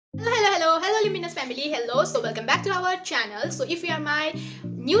Hello Luminous family. Hello, so welcome back to our channel. So if you are my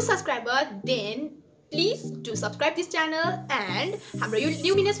new subscriber, then please do subscribe this channel and हाम्रो यो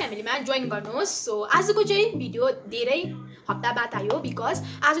Luminous family मा join गर्नुहोस्. So आजको चाहिँ video धेरै हप्ता बाद आयो बिकज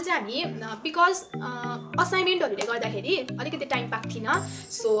आज चाहिँ हामी असाइनमेन्टहरुले गर्दाखेरि अलिकति टाइम पाएको थिएन.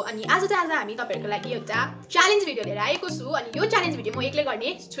 सो अनि आज हामी तपाईहरुको लागि एउटा च्यालेन्ज भिडियो लिएर आएको छु अनि यो च्यालेन्ज भिडियो म एक्लै गर्ने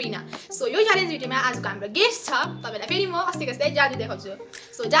छुइन. सो यो च्यालेन्ज भिडियोमा आजको हाम्रो गेस्ट छ. तपाईलाई फेरि म अस्ति जस्तै जादु देखाउँछु.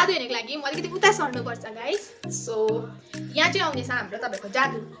 सो जादु हेर्नको लागि म अलिकति उता सर्नु पर्छ गाइस. सो यहाँ चाहिँ आउने छ हाम्रो तपाईको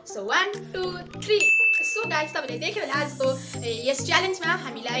जादु. सो 1 2 3. सो गाइस तपाईले देख्यो होला आजको यस च्यालेन्जमा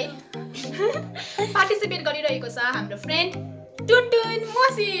हामीलाई पार्टिसिपेट गरिरहेको छ हाम्रो फ्रेन्ड टुनटुन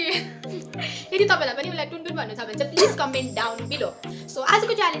मोसी. यदि तपाईलाई पनि उलाई टुनटुन भन्नु छ भने चाहिँ please comment down below. So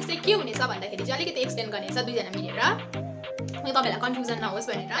आजको च्यालेन्ज चाहिँ के हुनेछ भन्दाखेरि चाहिँ अलिकति एक्सप्लेन गर्नेछ दुई जना मिलेर. यो तपाईलाई कन्फ्युजन नहोस्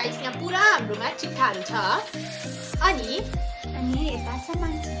भनेर. गाइस यहाँ पुरा हाम्रोमा चिट्ठाहरु छ अनि यता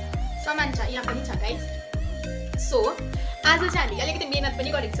सामान छ यहाँ पनि छ गाइस. सो आज चाहिँ हामीले अलिकति मेहनत पनि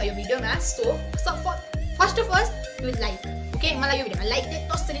गरेको छ यो भिडियोमा. So first of all do like. Okay मलाई यो भिडियोमा लाइक चाहिँ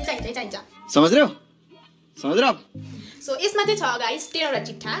कसरी चाहिन्छ. समझ रहे हो? सो यसमा चाहिँ छ गाइस 13 वटा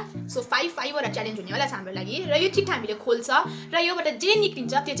चिट्ठा. सो 5 वटा च्यालेन्ज हुने होला छ हाम्रो लागि र यो चिट्ठा हामीले खोल्छ र योबाट जे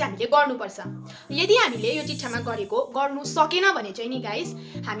निक्लिन्छ त्यो चाहिँ हामीले गर्नुपर्छ. यदि हामीले यो चिट्ठामा गर्नु सकेन भने चाहिँ नि गाइस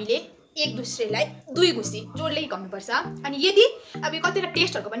हामीले एक दुस्रेलाई दुई घुसी जोडले हिकाउनुपर्छ. अनि यदि अब कतिवटा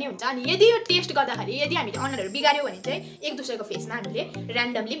टेस्टहरुको पनि हुन्छ अनि यदि यो टेस्ट गर्दाखेरि यदि हामीले अनुहारहरु बिगार्यो भने चाहिँ एक दुस्रेको फेसमा हामीले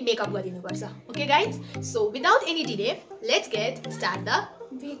र्यान्डमली मेकअप गरिदिनुपर्छ. Okay guys. So without any delay let's get start the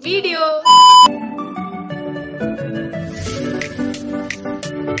video.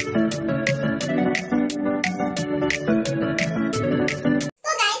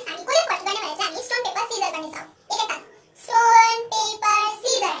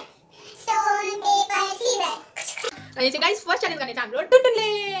 अनि चाहिँ गाइस फर्स्ट च्यालेन्ज गर्ने हाम्रो टुनटुनले.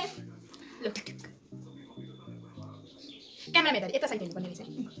 ल क्यामेरामा हेर्दा यता साइड हेर्नु पर्ने रहेछ.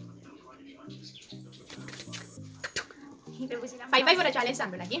 5 वटा च्यालेन्ज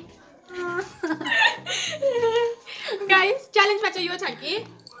हाम्रो लागि. गाइस च्यालेन्जमा चाहिँ यो छ कि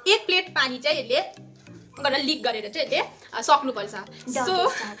एक प्लेट पानी चाहिँ यसले गर्न लिक गरेर चाहिँ यसले सक्नुपर्छ.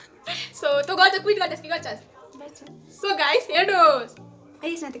 सो त्यो गर्छ क्विट गर्छस् कि गर्छस्? सो गाइस हेर्नुहोस्.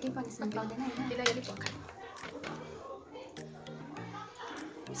 यसमा त के पनिसमेन्ट पाउँदैन हैन. त्यसलाई अलिक पक्का.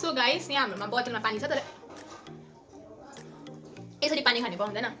 सो गाइस यहाँ हाम्रोमा बोतलमा पानी छ तर यसरी पानी खाने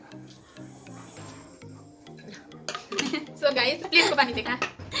पाउँदैन. सो गाइस प्लेटको पानी देखा.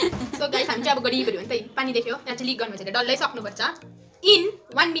 सो गाइस हामी चाहिँ अब गरिबहरू हो नि त. पानी देख्यो यहाँ चाहिँ लिक गर्नु चाहिँ डल्लै सक्नुपर्छ इन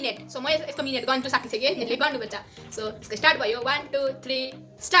 1 मिनेट. सो म यसको मिनेट गर्नु सकिसकेँ. यसले गर्नुपर्छ. सो यसको स्टार्ट भयो. 1 2 3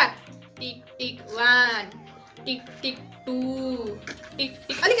 स्टार्ट. टिक टिक 1 टिक टिक 2 टिक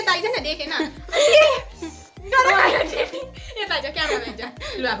टिक अलिकति आइज न देखेन. यता आइज क्यामेरामा आइज.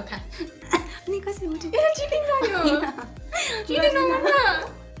 लु अब खा. अनि कसरी उठ्यो? चिटिङ गर्यो. चिटिङ नगर.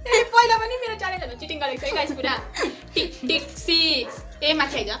 ए पहिला पनि मेरो च्यालेन्जहरु चिटिङ गरेको छ गाइस पुरा. टिक टिक 6 ए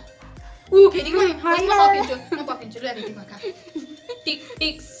माथि आइज. फेरि म पकिन्छु लु अनि तिमी खा. टिक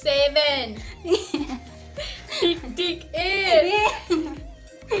टिक 7 टिक टिक 8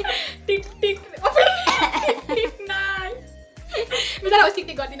 टिक टिक 9 बिचारा होस् टिक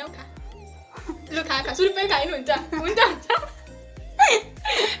टिक गर्दिनौ खा. लु खा सुरुपै खाइनु हुन्छ.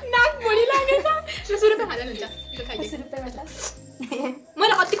 नाक भोलि लागेछ. सुरुपै खाँदैन हुन्छ. लु खाइदे. सुरुपै मतलब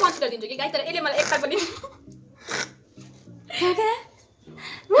मैले अति कन्सिडर दिन्छु कि गाइस तर यसले मलाई एकताल पनि.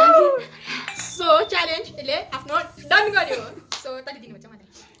 सो च्यालेन्ज यसले आफ्नो डन गर्यो. सो तले दिनुपर्छ मलाई.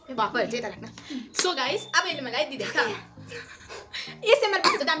 यो भएकोहरु चाहिँ यता राख्न. सो गाइस अब यसले मलाई दिँदैछ. एसएमआर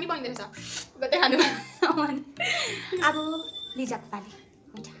पनि त दामी बन्दैछ. गर्दै खानु. अब लिजा पानी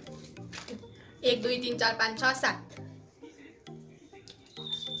 1 2 3 4 5 6 7.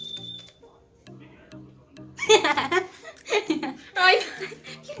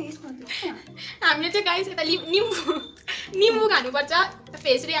 हामीले चाहिँ गाइस यता निम्बु खानुपर्छ.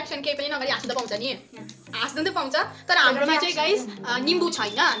 फेस रियाक्सन केही पनि नगरी हाँस्नु त पाउँछ नि. हाँस्नु त पाउँछ तर हाम्रोमा चाहिँ गाइस निम्बु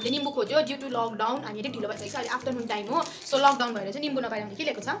छैन. हामीले निम्बु खोज्यो ड्यु टु लकडाउन. हामी अलिक ढिलो भइसकेको छ. अहिले आफ्टरनुन टाइम हो. सो लकडाउन भएर चाहिँ निम्बु नपाएर के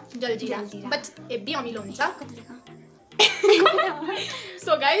लेखेको छ जलजिरा. बट हेभी अमिलो हुन्छ.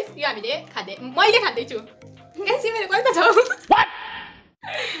 सो गाइस यो हामीले खाँदै मैले खाँदैछु. मेरो कति छ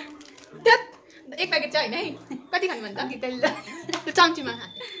एक प्याकेट चाहिँ होइन है. कति खानु भन्छ त्यो चम्चीमा खा.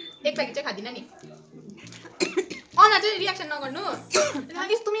 एक प्याकेट चाहिँ खाँदिन नि. अना चाहिँ रियाक्सन नगर्नु.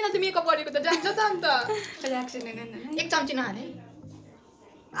 यस्तो मिहिनेत मेकअप गरेको त जान्छ त अन्त रियाक्सन गर्न. एक चम्ची नखाने.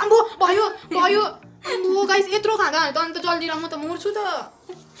 आम्बो भयो भयो. आम्बो गाइस यत्रो खाँदा त अन्त जल्दी म त मर्छु त.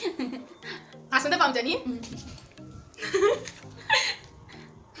 हाँस्नु त पाउँछ नि.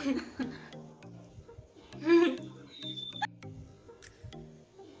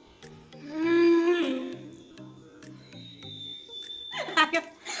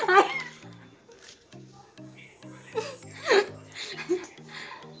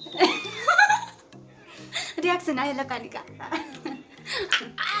 रियाक्सन आयो ल कालिका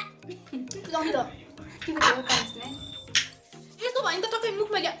लम्बी त के भयो कालिका यस्तो भयो नि त टक्कै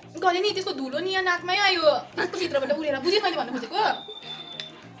मुखमा गरे नि त्यसको धुलो नि यहाँ नाकमै आयो त्यसको भित्रबाट उडेर बुझेँ मैले भन्नु खोजेको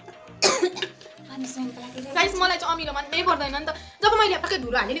पनिसमेन्टको लागि गाइस मलाई चाहिँ अमिलो मान्नै पर्दैन नि त जब मैले टक्कै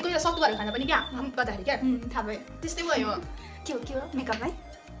धुलो हालेँ नि कोही सत्तुहरू खान पनि क्या गर्दाखेरि क्या थाहा भयो त्यस्तै भयो के हो मेकअप है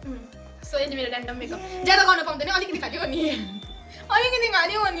सो यदि मेरो ऱ्यान्डम मेकअप ज्यादा गर्नु पाउँदैन अलिकति खालि हो नि अलिकति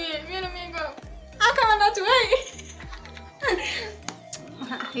खालि हो नि मेरो मेकअप आँखामा नछु है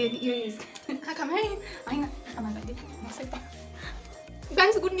यो आँखामा है होइन आमा गरिदिनु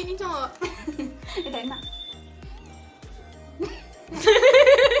गाइस गुड्ने नि छ यता हेर्न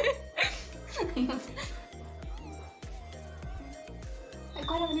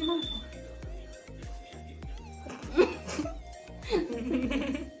कराउने न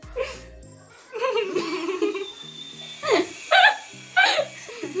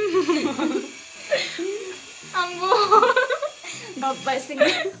आम्बो गब्बसिङ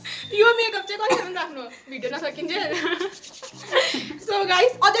यो मेकअप चाहिँ कसरी राख्नु भिडियो नसकिन्छ सो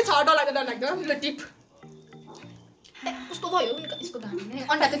गाइस अझै छ डरलाग्दो ल टिप कस्तो भयो यसको धामी नै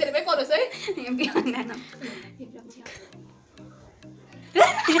अन्डा चाहिँ त्यसैमै परोस् है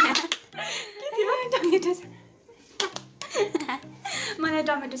मलाई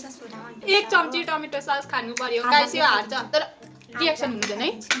टमेटो सस पुरा मन पर्छ 1 चम्ची टमेटो सस खानु पर्यो गाइस यो हार्छ तर रियाक्सन हुँदैन है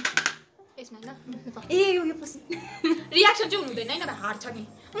यसमा हैन ए यो पस रियाक्सन चाहिँ हुँदैन है नभए हार्छ नि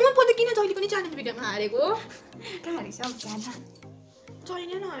म पहिले किन जहिले पनि च्यालेन्ज भिडियोमा हारेको कहाँ हारिस ज्यादा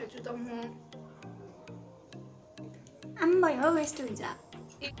जहिले नै हार्छु त म आम्मै हो वेस्ट हुन्छ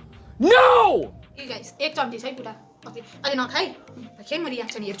नो ए गाइस 1 चम्ची छ है पुरा ओके अहिले नखाइ फेरि म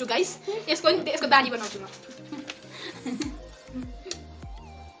रियाक्सन हेर्छु गाइस यसको दाडी बनाउँछु म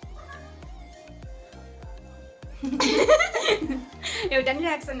एउटा नि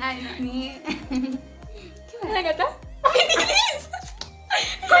रियाक्सन आएन नि के भयो त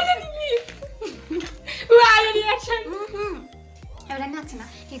आयो रियाक्सन एउटा नि आएको छैन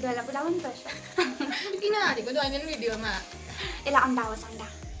के गर्दा पुरा पनि पर्छ किन हारेको जहिले पनि भिडियोमा यसलाई अन्डा होस् अन्डा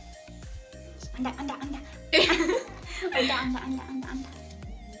अन्डा अन्डा अन्डा अन्डा अन्डा अन्डा अन्डा अन्डा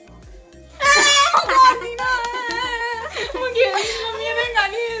म खेल्दिनँ मेरै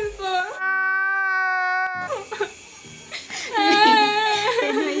गाली यस्तो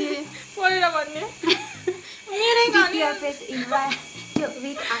पढेर भन्ने मेरै गाली your face in your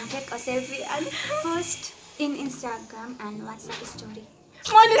week and take a selfie and post in Instagram and WhatsApp story.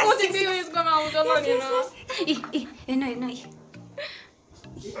 मैले सोचेको थिएँ यसकोमा आउँछ भनेर हेर्नु हेर्नु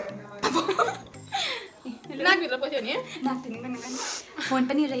नाकभित्र पस्यो नि नाच्दिनु पनि फोन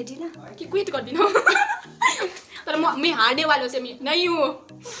पनि रेडी ल कि क्विट गरिदिनु तर म हार्ने वालो चाहिँ मैं नहीं हूँ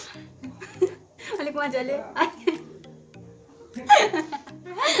अलिक मजाले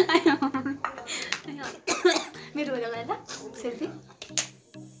मेरो होला ल सेल्फी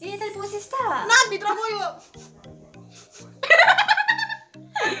ए त पोसेस त नाकभित्र गयो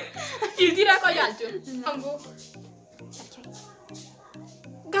किर्तिर कहिले हाल्छु अम्बो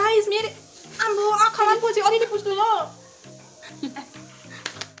गाइस मेरो अम्बो आँखामा पस्यो अलिअलि पुस्नु ल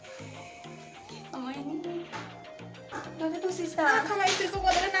पोसेस त आँखामा यस्तो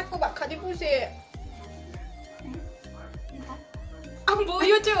गरेर नाकको भाक्खाले पुसे अम्बो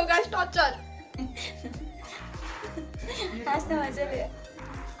यो चाहिँ हो गाइस टर्चर हाँस्न मजाले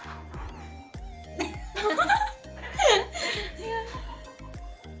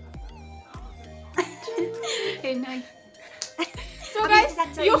हेर्नु So guys,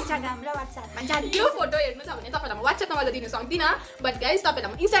 यो Instagram र WhatsApp मा यो फोटो हेर्नु छ भने तपाईहरुलाई म WhatsApp मा दिन सक्दिन बट गाइस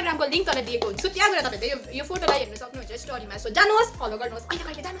तपाईहरुलाई म Instagram को लिंक तल दिएको हुन्छु त्यहाँ गएर तपाईहरुले यो फोटोलाई हेर्न सक्नुहुन्छ स्टोरीमा सो जानुहोस् फलो गर्नुहोस् अहिले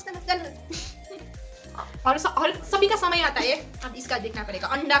कहिले जानुहोस् हर सबै का समय आता है अब इसका देखना पड़ेगा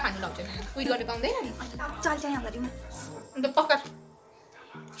अंडा खानु लाउँछ क्विट गर्न पाउँदैन नि चल चाहिँ अगाडिमा अन्त पक्का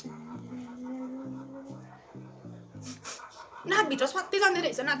नाक भित्र स्वात्तै जाँदै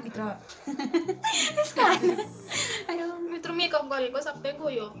रहेछ नाक भित्र अरे मित्र मेकअप गरेको सबै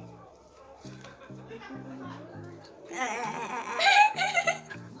गयो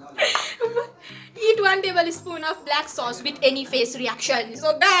Eat 1 tablespoon of black sauce with any face reaction. So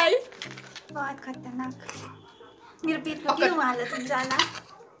guys, बहुत खतरनाक मेरो पेटको के हालत हुन्छ होला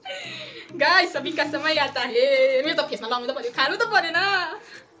guys सबै का समय आता है मेरो त फेसमा लाउनु त पर्यो खानु त परेन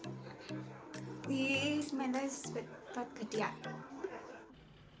यस मलाई बहुत घटिया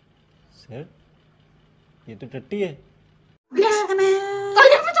सर ये तो टट्टी है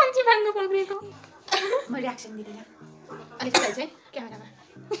कहिले पो चम्ची भाङ्नु पक्रेको म रियाक्सन दिदिन अलिक चाहिँ क्यामेरामा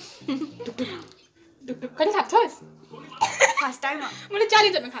डुक डुक डुक डुक कहिले थाप्छस् फर्स्ट ट्राई म मैले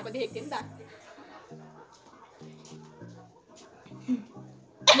च्यालेन्जरमा खाएको देखेको थिएँ नि त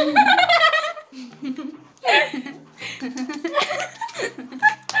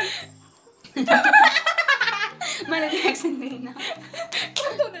मैले रियाक्सन दिइनँ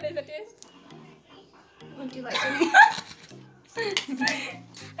कस्तो हुँदो रहेछ टेस्ट उल्टी भएछ नि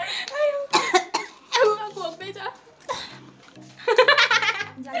घोक्दैछ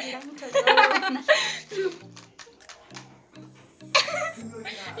जल्दी मिठो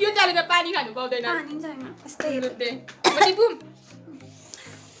यो च्यालेन्जमा पानी खानु पाउँदैन पानी छैन कस्तै टिपु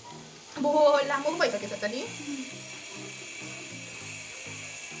बो लामो भइसकेछ त नि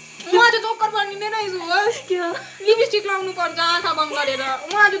म आज दोकर बनिने रहेछु होस् क्या लिपस्टिक लाउनु पर्छ आँखा बन्द गरेर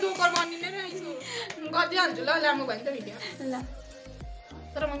म आज दोकर बनिने रहेछु गरिदिइहाल्छु ल लामो भयो नि त भिडियो ल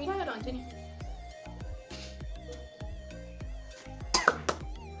तर म मिलाएर रहन्छु नि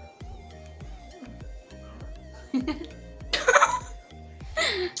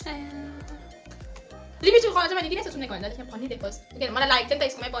लिपस्टिक कलर चाहिँ मैले किन यस्तो सुनेको भन्दा त्यसमा फनी देखोस् किनभने मलाई लाइक चाहिँ त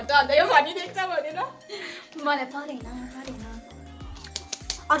यसकोमै पर्छ अन्त यो फनी देख्छ भनेर मलाई परेन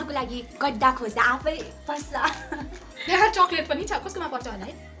अरूको लागि गड्डा खोज्दा आफै पर्छ यहाँ चक्लेट पनि छ कसकोमा पर्छ होला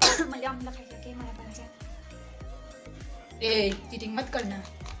है मैले अम्ला खाइसकेँ मलाई पर्छ ए चिटिङ मत गर्न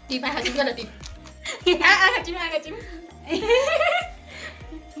टिप आँखा चिम गल टिप आँखा चिम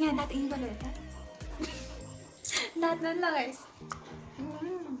यहाँ दाँत इन गऱ्यो त दाँत लगाइस्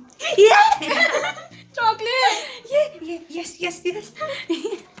चक्लेट यस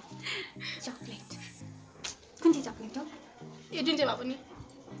चक्लेट कुन चाहिँ चक्लेट हो ये जुन चाहिँ भए पनि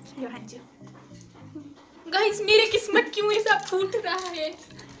यो खान्छु गाइस मेरी किस्मत क्यों ऐसा फूट रहा है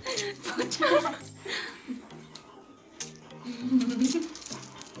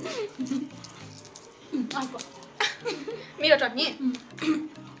मेरो टर्न नि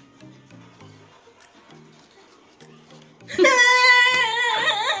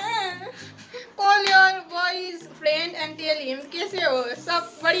Call your boy's friend and tell him कैसे हो सब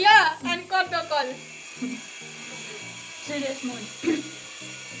बढ़िया and कर दो कॉल सिरियस मोड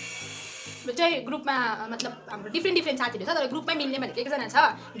चाहिँ ग्रुपमा मतलब हाम्रो डिफ्रेन्ट साथीहरू छ तर ग्रुपमै मिल्ने भनेको एकजना छ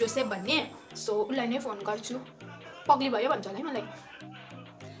जोसेफ भन्ने सो उसलाई नै फोन गर्छु पग्ली भयो भन्छ होला है मलाई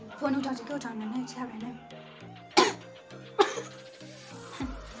फोन उठाउँछ कि उठाउनु नै छ भने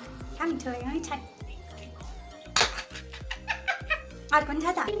हामी छोयो है छ अर्को पनि छ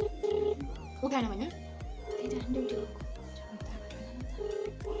त उठाएन भने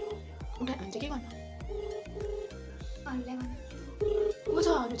उठाएन भने चाहिँ के गर्नु अरूलाई गर्नु को छ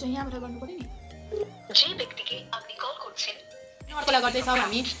अरू चाहिँ यहाँबाट गर्नु पर्यो नि जे व्यक्तिले अपनी कल खोज्छन् अर्कोलाई गर्दैछौँ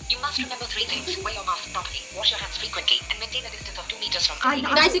हामी You must remember three things. Wear your mask properly, wash your hands frequently, and maintain a distance of 2 meters from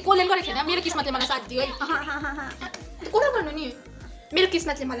guys कोले गरेको थिएन मेरो किस्मतले मलाई साथ दियो है कुरा गर्नु नि मेरो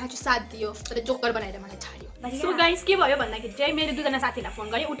किस्मतले मलाई आज साथ दियो तर जोकर बनाएर मलाई छाड्यो सो गाइस के भयो भन्दाखेरि चाहिँ मेरो दुईजना साथीलाई फोन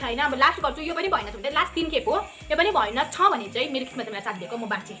गरेँ उठाइन अब लास्ट गर्छु यो पनि भएन भने लास्ट 3 खेप हो यो पनि भएन छ भने चाहिँ मेरो किस्मतले मलाई साथ दिएको म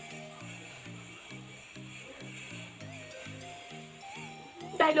बाँचेँ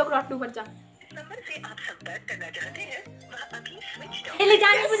डायलॉग रट्नुपर्छ यसले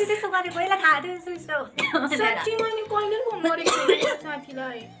जानेपछि त्यस्तो गरेको यसलाई थाहा थियो स्विच साँच्ची मैले कहिले फोन गरेको थिएँ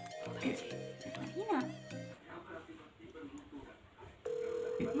साथीलाई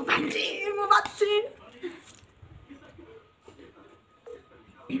म बाँच्छु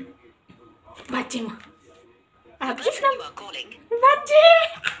म कृष्ण बाँचे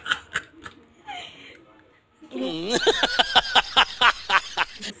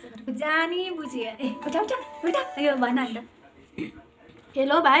जानी बुझियो ए उठा उठा उठा यो भन अन्त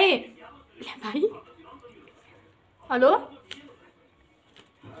हेलो भाइ हेलो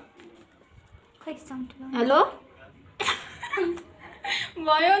खै साउन्ड हेलो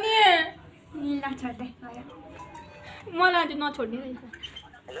भयो नि नछोड्दै भयो मलाई आज नछोड्ने रहेछ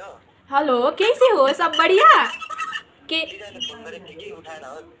हेलो कैसे हो सब बढ़िया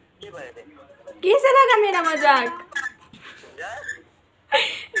कैसे लगा मेरा मजाक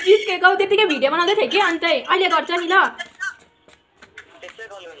जिसकेको त्यतिकै भिडियो बनाउँदै थिएँ कि अन्त अहिले गर्छ नि ल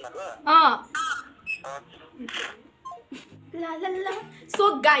सो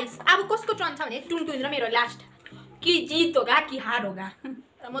गाइस अब कसको टर्न छ भने टुनटुन र मेरो लास्ट कि जीत होगा कि हार होगा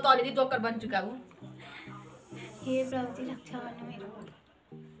र म त अलरेडी जोकर बन चुका हूँ हे प्रवृत्ति लाग्छ भन्नु मेरो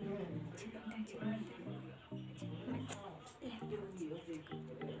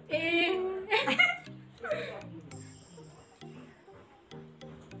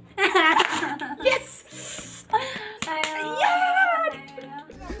यस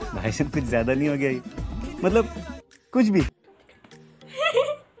भाई साहब कुछ ज्यादा नहीं हो गया ये? मतलब कुछ भी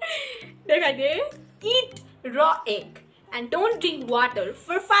देखा they eat raw egg and don't drink water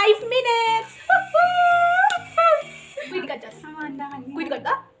for 5 minutes quit गर्छस् म अन्डा खाने क्विट गर्छ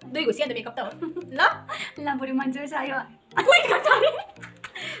 2 घुसी अन्त मेकअप त हो ल ल बरु मन्जुर छ यो क्विट गर्छ अरे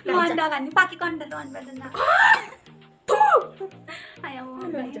म अन्डा खाने पाकेको अन्डा त मन पर्दैन आयो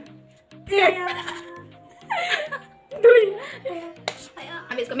दुई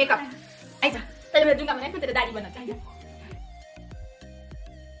हामी यसको मेकअप आइज तैँले मेरो जुङ्गा बनाएको तेरो दाडी बनाउँछ आइज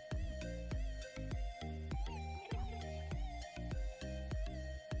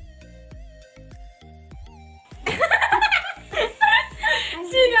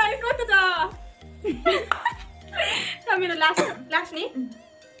कस्तो छ मेरो लास्ट नि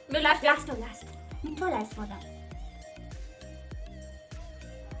मेरो लास्ट मिठो लास्ट हो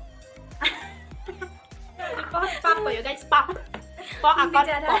पाप भयो गाइस पाप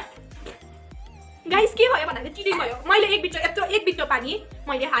गाइस के भयो भन्दाखेरि चिटिङ भयो मैले एक बिटो पानी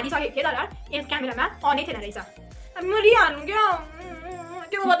मैले हालिसकेको थिएँ तर यस क्यामेरामा अनै थिएन रहेछ म रिहाल्नु क्या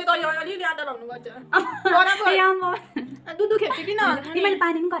त्यो गति त अलि ल्याएर लाउनु गर्छ दुधु खेप्छु किन मैले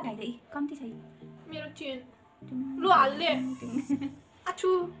पानी पनि घटाइदिए कम्ती छ मेरो चेन लु हाल्ले आछु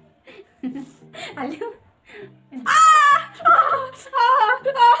हाल्यो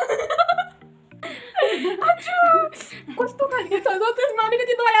कस्तो खालको छ त्यसमा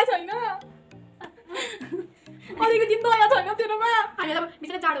अलिकति दया छैन तेरोमा हामी त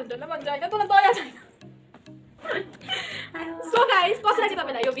बिचरा जाडो हुन्छ ल भन्छ होइन तँलाई दया छैन सो गाइस कसलाई चाहिँ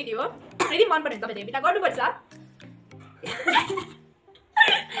तपाईँलाई यो भिडियो यदि मन पऱ्यो भने तपाईँले बिटा गर्नुपर्छ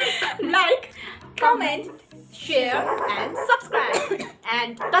like comment share and subscribe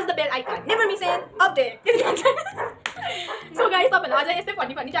and touch the bell icon. Never miss an update. So guys, तपाईहरुले अझै यस्तै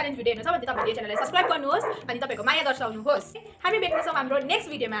फनी च्यालेन्ज भिडियो हेर्नु छ भने तपाईहरुले च्यानललाई सब्स्क्राइब गर्नुहोस् अनि तपाईको माया दर्शाउनुहोस्। हामी भेट्नेछौँ हाम्रो नेक्स्ट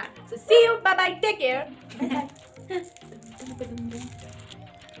भिडियोमा। So see you, bye bye, take care.